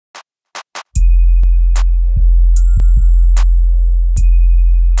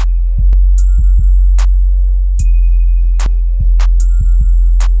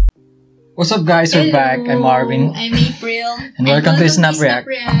What's up, guys? We're back. I'm Marvin. I'm April. And welcome to Snap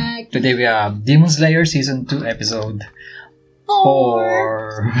React. Today we have Demon Slayer Season 2 Episode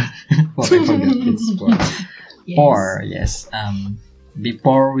 4. I forgot it's 4. Yes. 4, yes.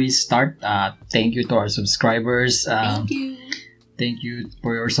 Before we start, thank you to our subscribers. Thank you. Thank you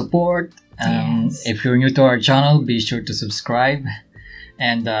for your support. Yes. If you're new to our channel, be sure to subscribe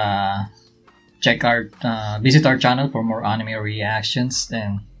and visit our channel for more anime reactions.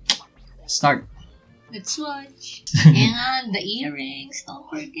 Then start. Let's watch. And the earrings, don't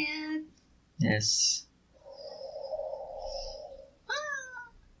forget. Yes.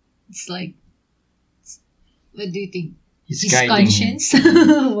 It's like, what do you think? He's His guiding conscience?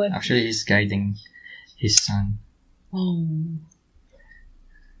 him. What? Actually, he's guiding his son. Oh.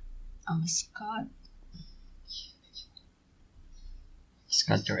 A mascot. He's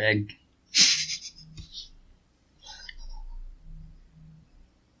got your egg.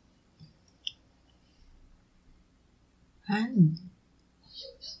 And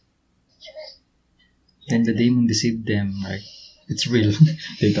Then the demon deceived them, right? It's real.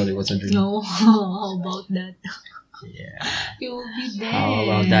 They thought it was a dream. no, how about that? Yeah. You will be dead. How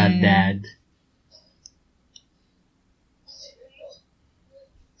about that, Dad?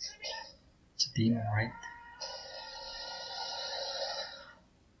 It's a demon, right?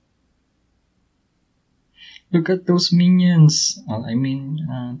 Look at those minions.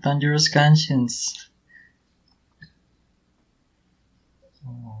 Tanjiro's conscience.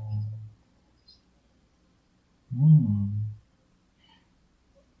 Oh.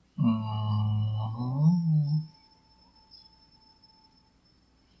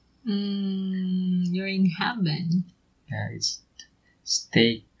 You're in heaven. Yeah, it's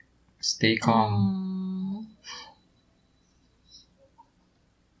stay calm.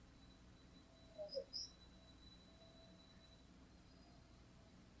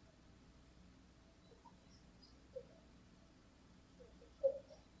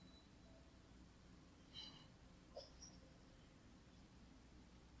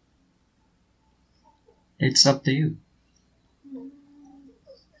 It's up to you.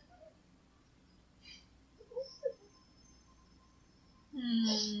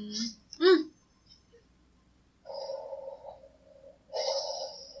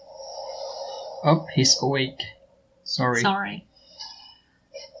 Oh, he's awake. Sorry. Sorry.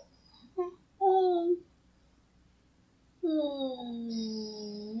 Oh.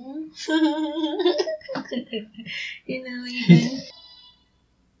 You know, even.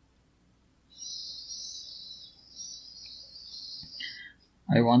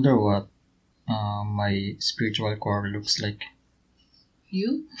 I wonder what my spiritual core looks like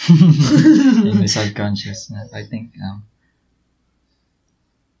You? in my subconscious. I think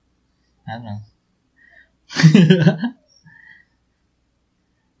I don't know.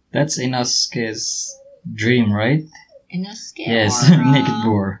 That's Inosuke's dream, right? Inosuke? Yes, Or, naked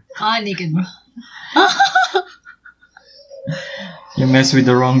boar. Naked boar. You mess with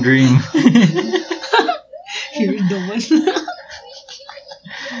the wrong dream. You're the one.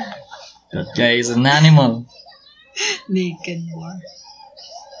 That guy is an animal. Naked boar.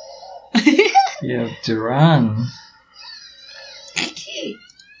 You have to run. Okay.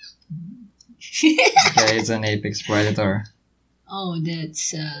 That guy is an apex predator. Oh,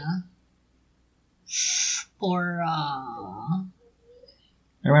 that's for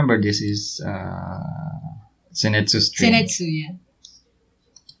Remember, this is Zenitsu's dream. Zenitsu, yeah.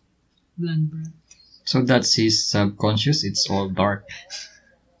 Blonde breath. So that's his subconscious. It's all dark.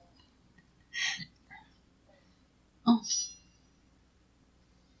 Oh.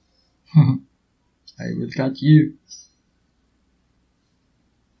 I will cut you.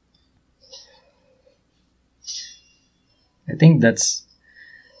 I think that's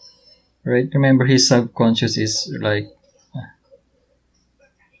right. Remember, his subconscious is like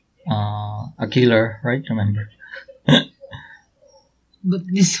a killer, right? Remember, But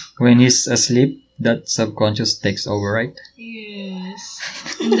this. when he's asleep, that subconscious takes over, right?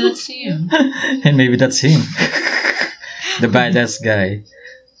 Yes. And that's him. And maybe that's him, the badass guy,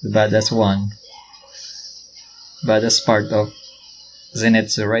 the badass one, badass part of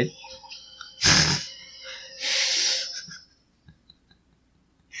Zenitsu, right?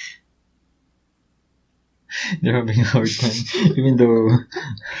 They're having a hard time, even though,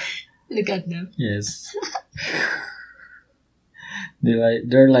 Look at them. yes,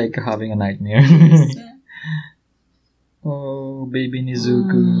 they're like having a nightmare. Oh, baby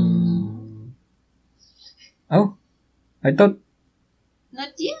Nizuku. Oh, I thought,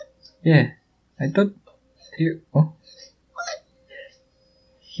 Not yet. yeah, I thought, oh,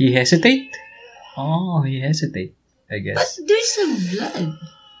 he hesitate? Oh, he hesitate, I But guess. there's some blood.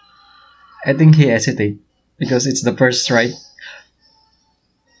 I think he hesitate because it's the first right,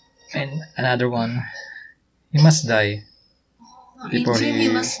 and another one. He must die In before dream, he he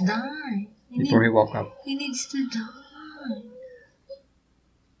must die. before he woke up. He needs to die.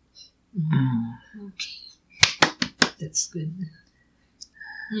 Mm. Okay. That's good.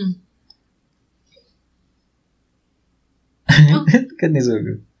 Hmm. Look at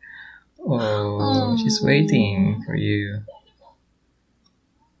Nizuku. Oh, she's waiting for you.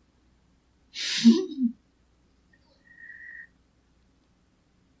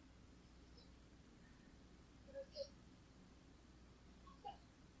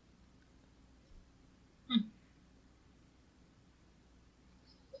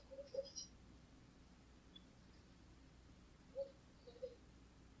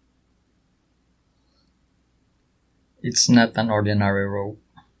 It's not an ordinary rope.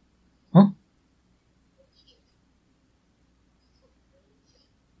 Huh?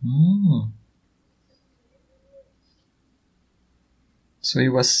 Mm. So he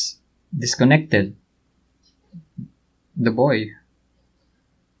was disconnected. The boy.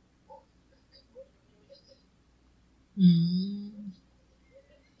 Mm.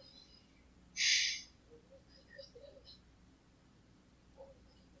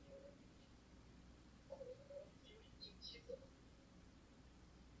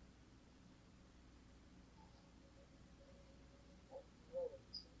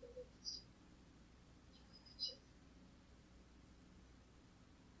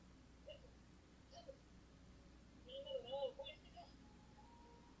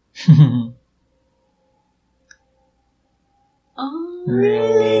 Oh,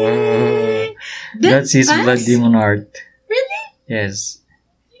 really? That's his fast? blood demon art. Really? Yes,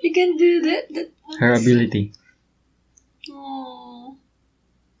 You can do that? That her fast? ability. Oh.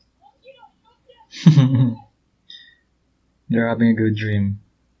 They're having a good dream.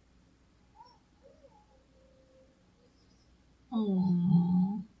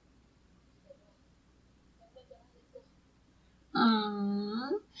 Oh.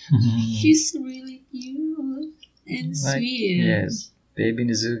 Aww. She's really cute and Like, sweet. yes, baby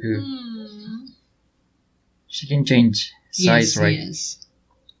Nizuku. Hmm. She can change size, Yes, right? yes.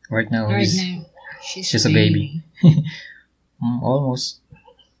 Right now, Right now, she's a baby. Almost.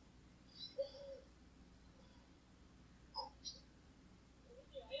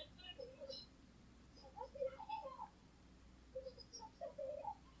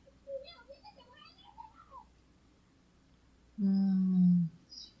 Mm.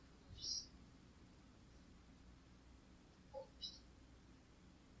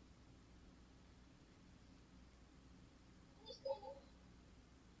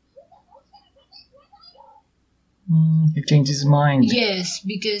 He changed his mind. Yes,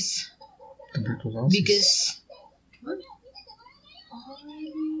 because Tuberculosis. what?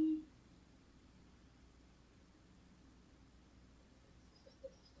 Already?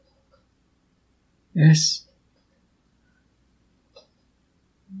 Yes.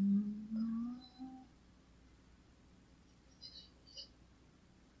 Mm.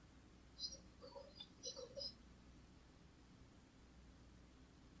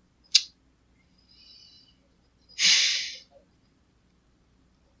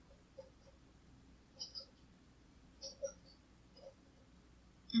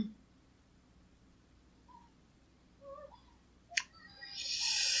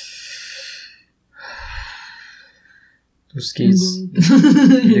 Those kids, they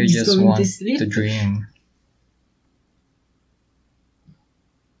He's just going want to sleep. to dream.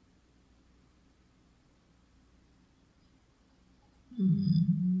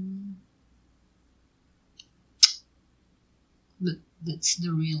 Mm. But that's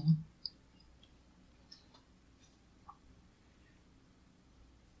the real.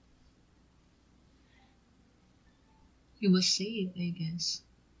 He was safe, I guess.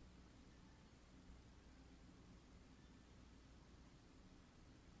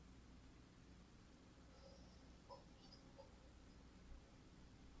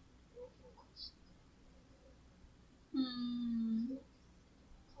 Hmm.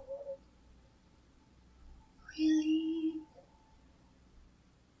 Really?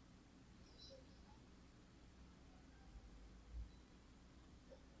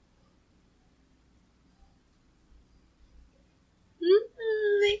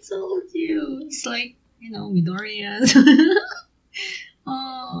 I told you. It's like, Midoriya.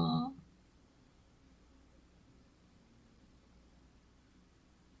 Oh.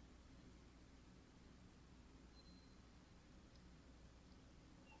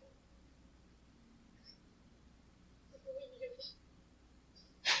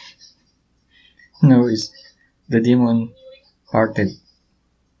 No, it's the demon hearted.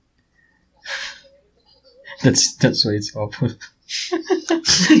 That's why it's awful.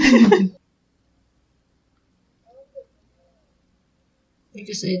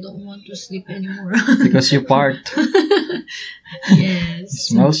 Because I don't want to sleep anymore. Because you part. It Yes.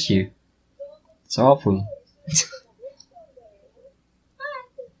 smells you. It's awful.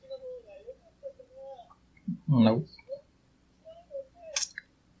 No.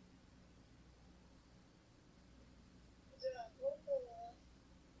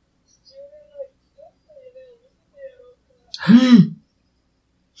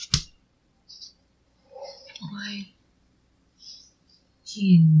 Why?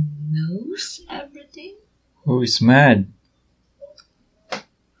 He knows everything? Who is mad?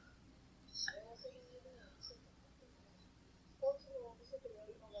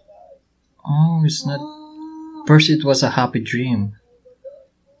 Oh, it's not. Oh. First, it was a happy dream.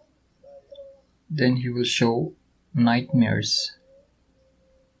 Then he will show nightmares.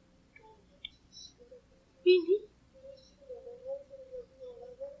 Really?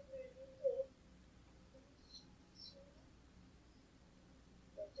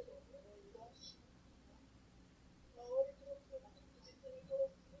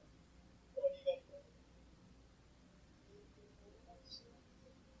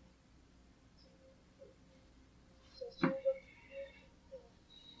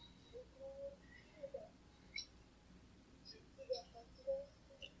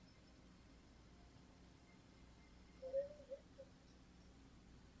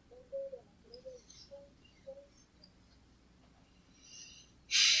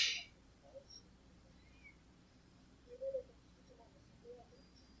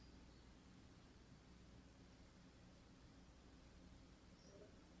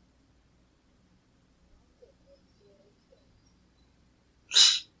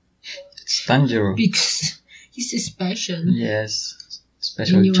 It's Tanjiro. Because he's special. Yes.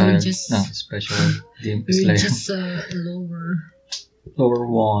 Special And you are child. just- No, special Demon You're Slayer. just lower. Lower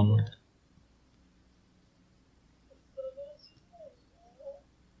one.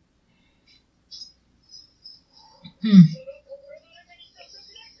 Hmm.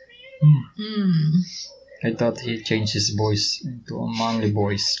 Hmm. Hmm. I thought he changed his voice into a manly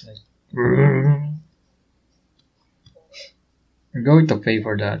voice. Like, you're going to pay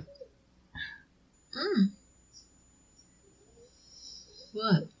for that. Hmm.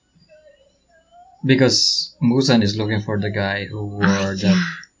 What? Because Musan is looking for the guy who wore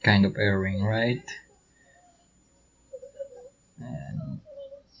that kind of earring, right? And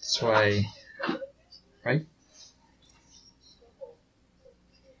that's why, right?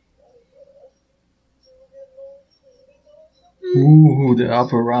 Ooh, the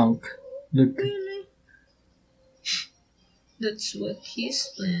upper rank. Look, Really? That's what he's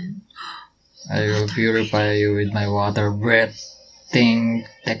planned. I will purify you with my water breathing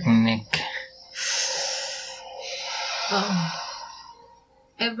technique.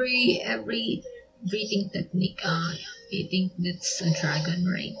 Every breathing technique, I think that's a dragon,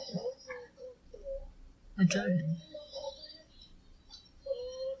 right? A dragon.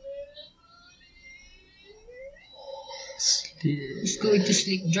 He's going to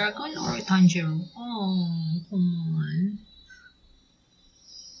sleep dragon or Tanjiro? Oh, come on.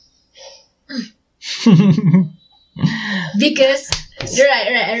 Because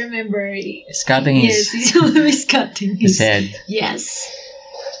right, I remember. He's cutting Yes, he's always cutting his his head. Yes.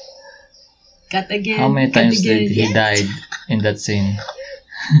 Cut again. How many cut times again. did he Yes. died in that scene?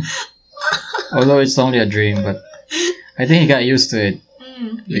 Although it's only a dream, but I think he got used to it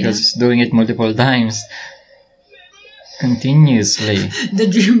because he's doing it multiple times. Continuously. Yeah. The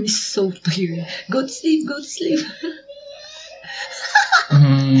dream is so tiring. Go to sleep, go to sleep.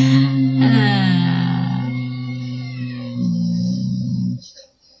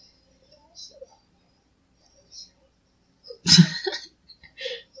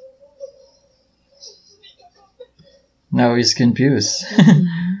 Now he's confused.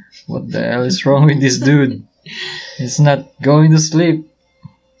 What the hell is wrong with this dude? He's not going to sleep.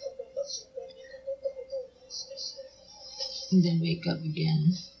 And then wake up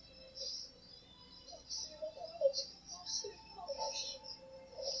again.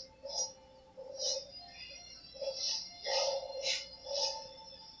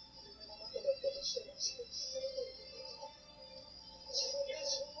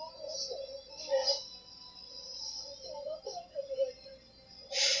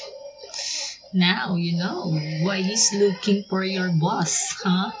 Now you know why he's looking for your boss,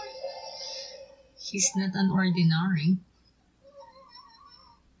 huh? He's not an ordinary.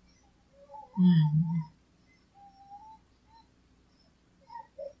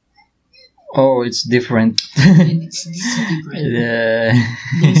 Oh, it's different. And it's this different.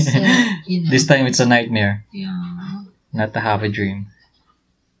 There's This time it's a nightmare, yeah. not a happy dream.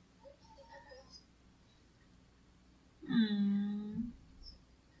 Mm.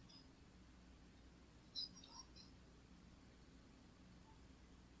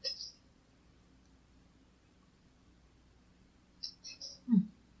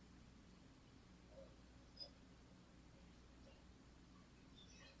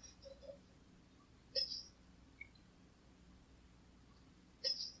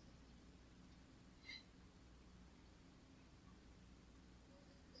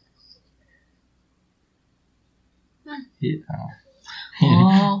 Yeah.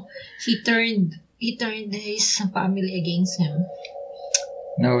 Oh, he turned his family against him.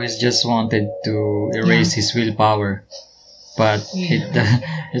 No, he just wanted to erase his willpower, but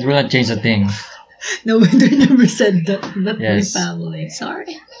it will not change a thing. No wonder never said that. Not Yes. my family.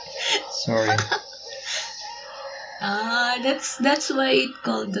 Sorry. Sorry. That's why it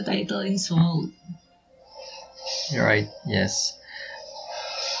called the title Insult. You're right. Yes.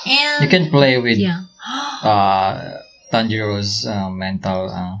 And You can play with yeah. Tanjiro's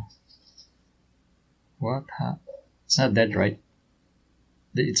mental. What? It's not dead, right?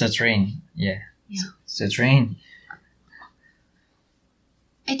 It's a train. Yeah. Yeah. It's a train.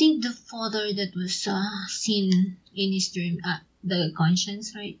 I think the father that was seen in his dream, the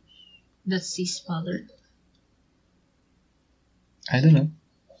conscience, right? That's his father. I don't know.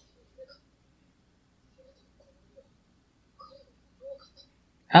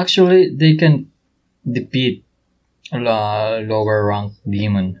 Actually, they can defeat a lower rank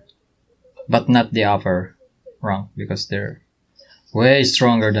demon, but not the upper rank because they're way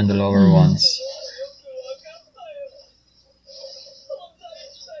stronger than the lower ones.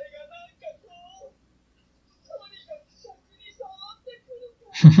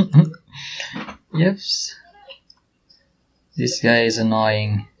 Yes. This guy is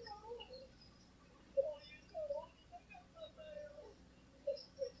annoying.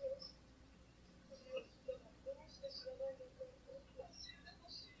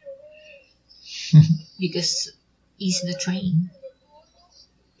 Because he's the train.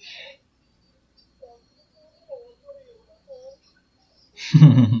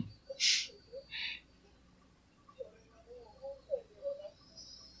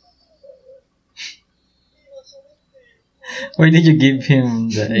 Why did you give him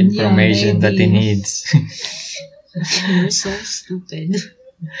the information that he maybe. needs? You're so stupid.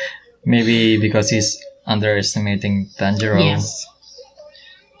 Maybe because he's underestimating Tanjiro. Yes.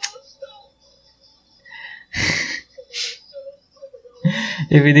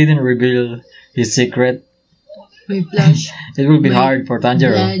 If he didn't reveal his secret, My flash. it will be My hard for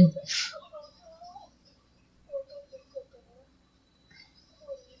Tanjiro. Blood.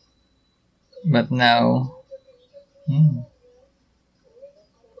 But now,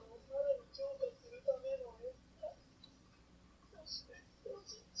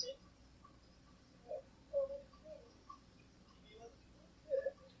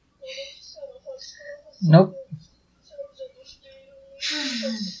 nope,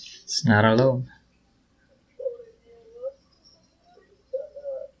 it's not alone.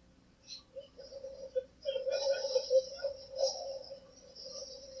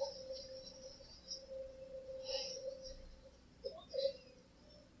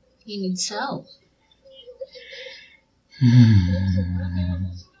 He needs help.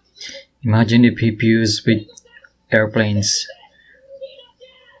 Imagine if he fused with airplanes.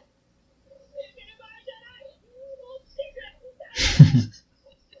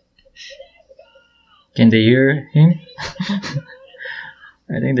 Can they hear him?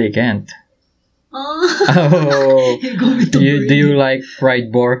 I think they can't. Oh. Oh, You're going to do you burn like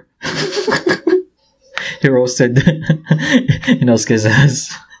fried boar? He roasted Inosuke's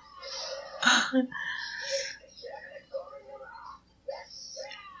ass.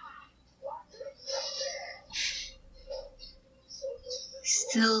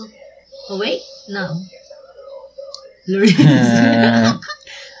 Still awake? No. Lord.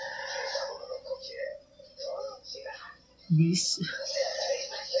 This.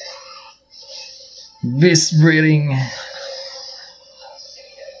 Beast breeding.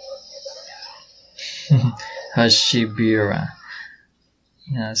 Hashibira.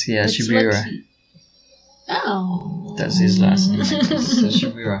 Yes, yeah, That's Hashibira. what he- Oh. That's his last name. I guess.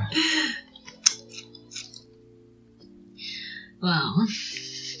 Hashibira. Wow.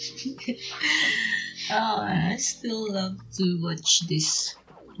 Oh, I still love to watch this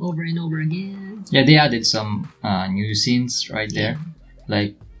over and over again. Yeah, they added some new scenes right there,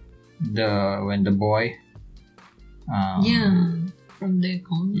 like when the boy Yeah. from the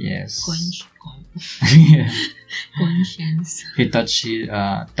Yes. conscience. He touched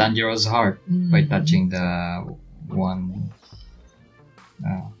Tanjiro's heart by touching the one.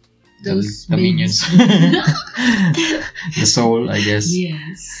 Those the minions. The soul, I guess.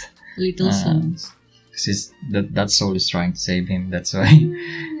 Yes, little souls. That soul is trying to save him. That's why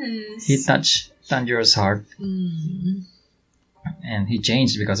Yes. he touched Tanjiro's heart, Mm. and he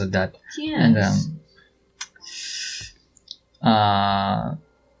changed because of that. Yes. And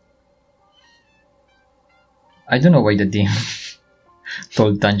I don't know why the demon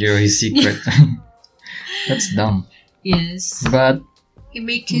told Tanjiro his secret. That's dumb. Yes. But He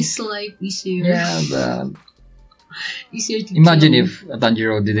make his life easier. yeah, but Easier to imagine kill. if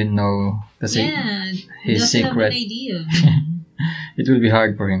Tanjiro didn't know Yeah, his doesn't have secret. an idea. It will be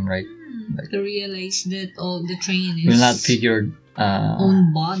hard for him, right? To realize that all the train is Will not figure.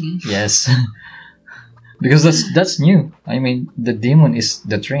 own body. Yes, because that's new. I mean, the demon is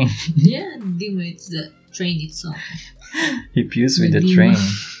the train. Yeah, demon it's the train itself. He fused with the The train.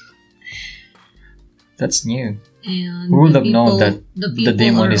 demon. That's new. And Who would the have known people- that the the people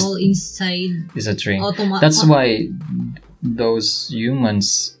demon are is- all inside It's a train. automatic. That's why those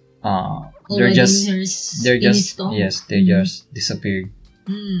humans, they're just yes, they just disappeared.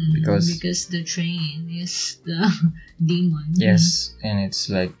 because- the train is the demon. Yes, and it's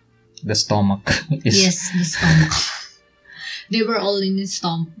like the stomach is Yes, the stomach. They were all in the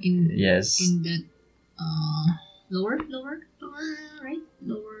stomach yes, in that lower right,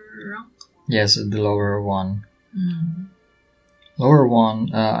 lower rank. yes, the lower one. Mm. Lower one,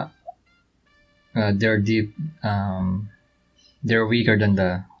 they're deep. They're weaker than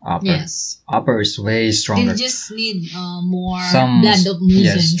the upper. Yes, Upper is way stronger. they just need more Some- blood of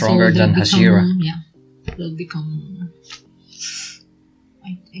Mugen, yes, stronger they'll than become, Hashira. Yeah, they'll become.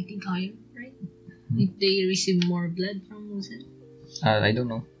 I think higher, right? If they receive more blood from Mugen. I don't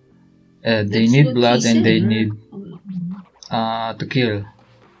know. They That's need what blood he and said, they right? need Oh, to kill,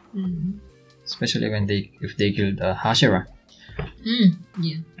 mm. especially if they killed Hashira.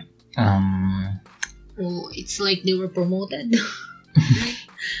 Yeah. Oh, it's like they were promoted.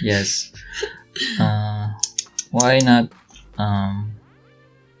 Yes. Why not?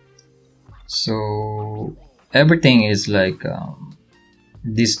 So everything is like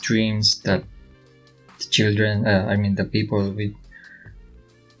these dreams that the children, I mean the people with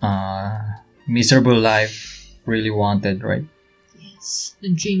miserable life really wanted, right? Yes, the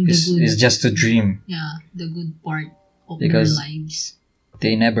dream, the It's, good. it's just a dream. Yeah, the good part of Because- their lives.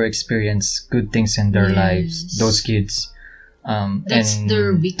 They never experience good things in their Yes. lives. Those kids. That's and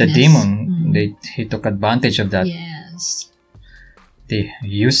their the weakness. demon, he took advantage of that. Yes, They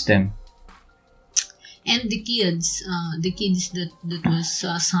used them. and the kids that was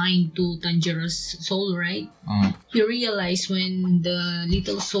assigned to Tanjiro's soul, right? He realized when the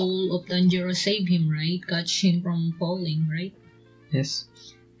little soul of Tanjiro saved him, right? Catch him from falling, right? Yes.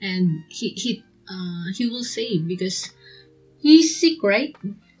 And he will save because he's sick, right?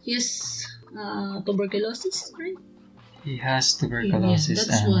 He has tuberculosis, right? He has Yeah, tuberculosis,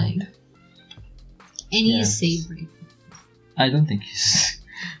 that's and why. And he is Yes. saved, right? I don't think he's.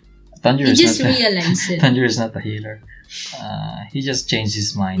 Tanjiro He is just not. realized it. Tanjiro is not a healer. He just changed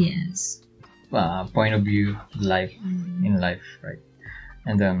his mind. Yes. Point of view, life in life, right?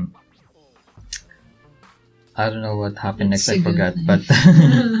 And I don't know what happened That's next. I a good forgot, thing. but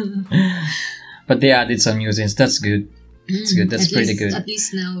but they added some new scenes. That's good. It's good. That's At pretty least- good. At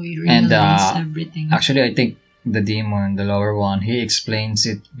least now we And, realize everything. Actually, I think the demon, the lower one, he explains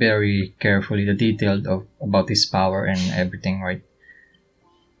it very carefully, the detail about his power and everything, right?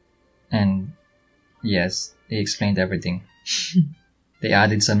 And yes, he explained everything. They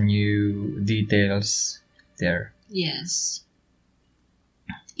added some new details there. Yes.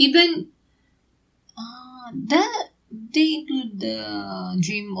 Even that they include the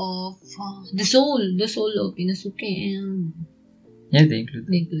dream of the soul of Inosuke, and Yeah, they include.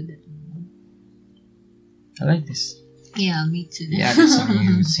 they include that. I like this. Yeah, me too. They added some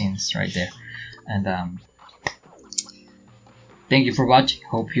new scenes right there. And thank you for watching.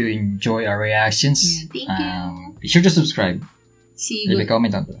 Hope you enjoy our reactions. Yeah, thank you. Be sure to subscribe. See Leave a you.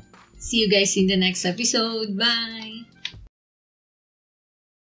 comment on below. See you guys in the next episode. Bye.